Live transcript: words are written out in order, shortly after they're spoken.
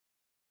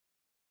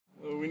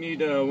we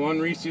need one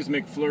Reese's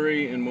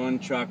McFlurry and one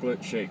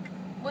chocolate shake.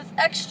 With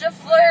extra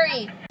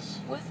flurry.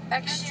 With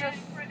extra.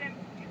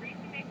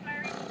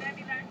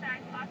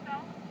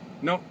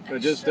 No,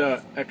 just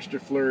extra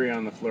flurry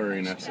on the flurry,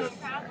 and that's it.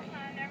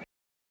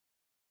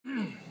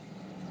 You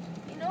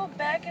know,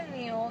 back in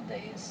the old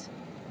days,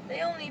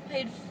 they only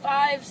paid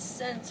 5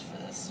 cents for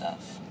this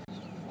stuff.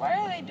 Why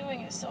are they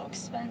doing it so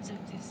expensive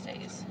these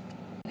days?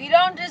 We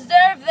don't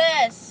deserve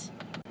this!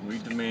 We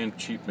demand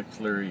cheap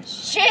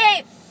McFlurries.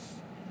 Cheap!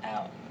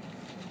 Ow.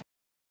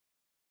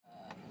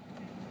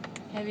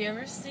 Have you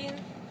ever seen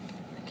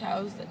the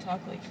cows that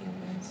talk like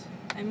humans?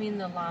 I mean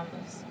the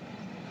llamas.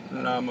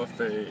 Llama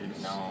face.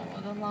 No,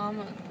 the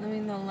llama. I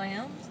mean the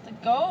lambs. The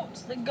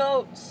goats. The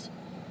goats.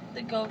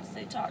 The goats,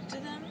 they talk to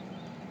them.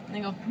 And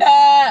they go,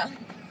 bah!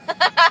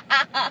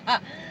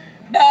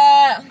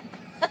 Bah!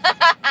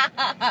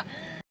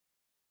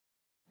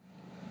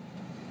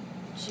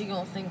 She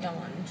gonna think I'm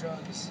on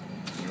drugs.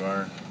 You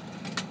are.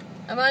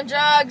 I'm on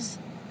drugs.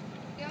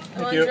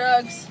 I'm on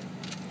drugs.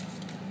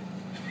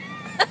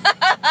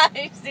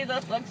 You see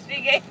those looks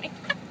she gave me?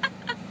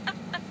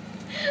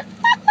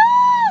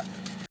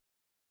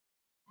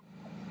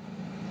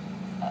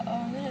 Uh-oh,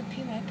 I'm gonna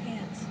pee my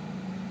pants.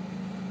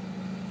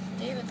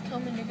 David's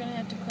coming, you're gonna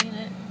have to clean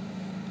it.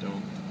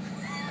 Don't.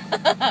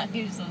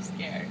 You're so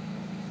scared.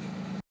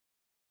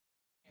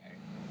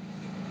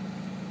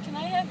 Can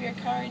I have your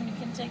car and you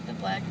can take the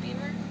black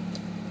Beamer?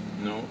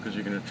 No, because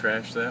you're going to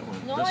trash that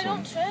one. No, I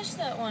don't trash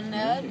that one,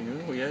 Dad.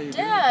 Oh, yeah, you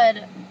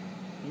Dad!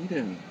 You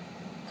didn't.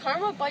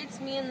 Karma bites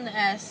me in the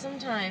ass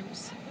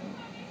sometimes.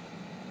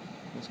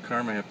 What's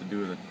karma have to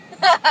do with a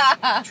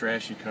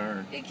trashy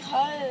car?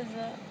 Because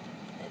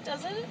it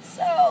does it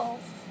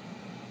itself.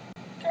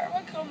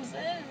 Karma comes in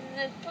and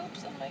it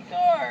poops in my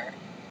car.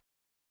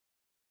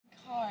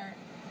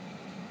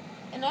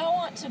 And I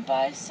want to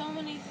buy so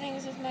many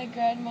things with my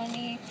grad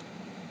money,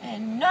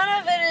 and none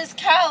of it is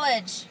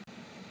college.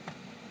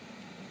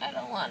 I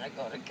don't want to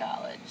go to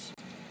college.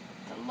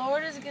 The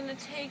Lord is going to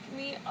take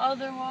me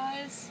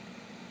otherwise.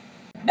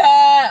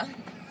 Bah!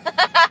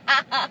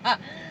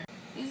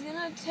 He's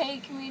going to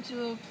take me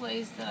to a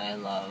place that I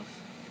love.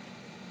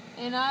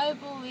 And I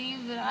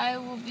believe that I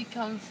will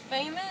become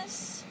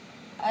famous.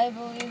 I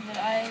believe that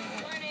I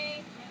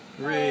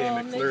will... Hooray,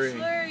 oh,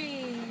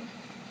 McFlurry.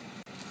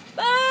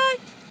 Bye!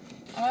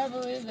 I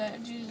believe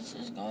that Jesus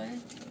is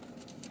going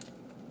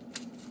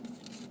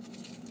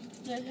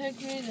to take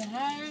me to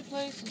higher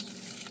places.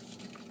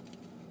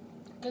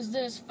 Cause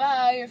there's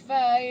fire,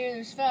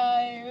 there's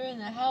fire in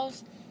the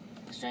house.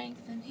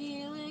 Strength and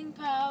healing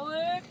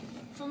power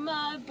from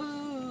my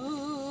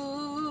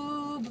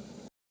boob.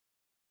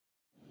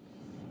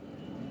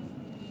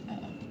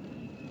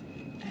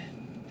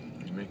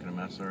 He's making a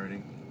mess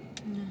already?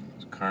 No.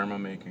 Is karma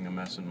making a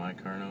mess in my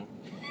car now?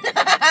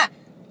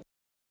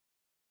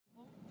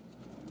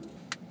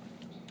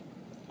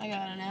 I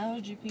got an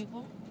allergy,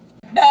 people.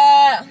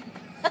 Bah!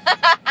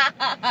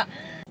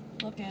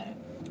 Look at it.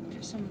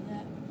 There's some of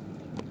that.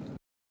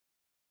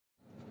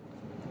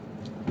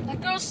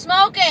 That girl's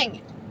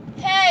smoking!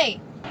 Hey!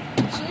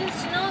 She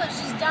needs to know that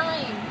she's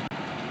dying.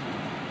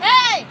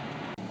 Hey!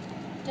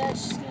 Dad,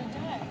 she's gonna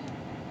die.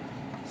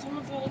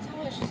 Someone's gotta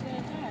tell her she's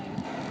gonna die.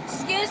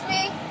 Excuse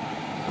me!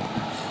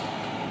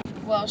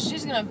 Well,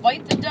 she's gonna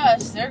bite the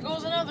dust. There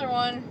goes another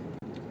one.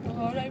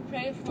 Lord, I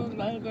pray for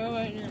my girl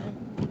right now.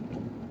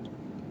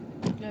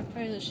 I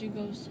pray that she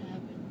goes to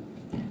heaven.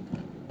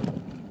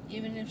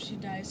 Even if she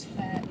dies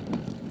fat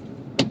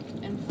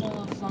and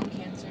full of lung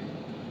cancer.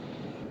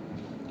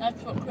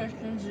 That's what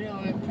Christians do.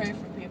 We pray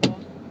for people.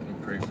 You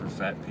pray for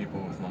fat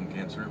people with lung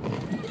cancer?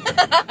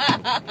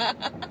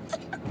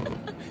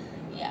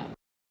 Yeah.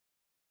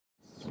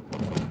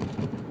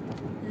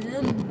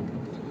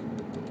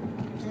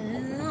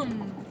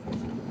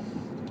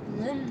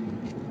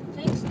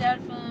 Thanks,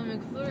 Dad, for the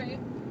McFlurry.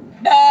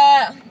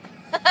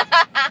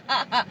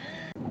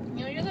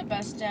 You know, you're the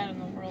best dad in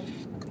the world.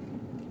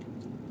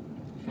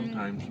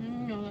 Sometimes. You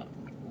know that.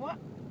 What?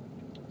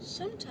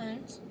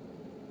 Sometimes.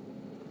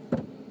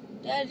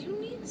 Dad, you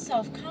need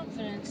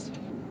self-confidence.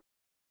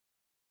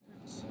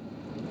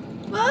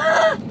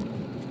 Ah!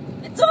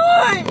 It's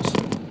orange!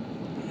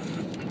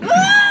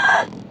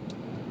 Ah!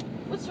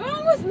 What's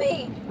wrong with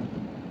me?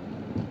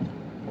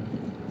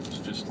 It's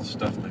just the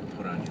stuff they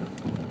put on you.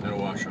 It'll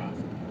wash off.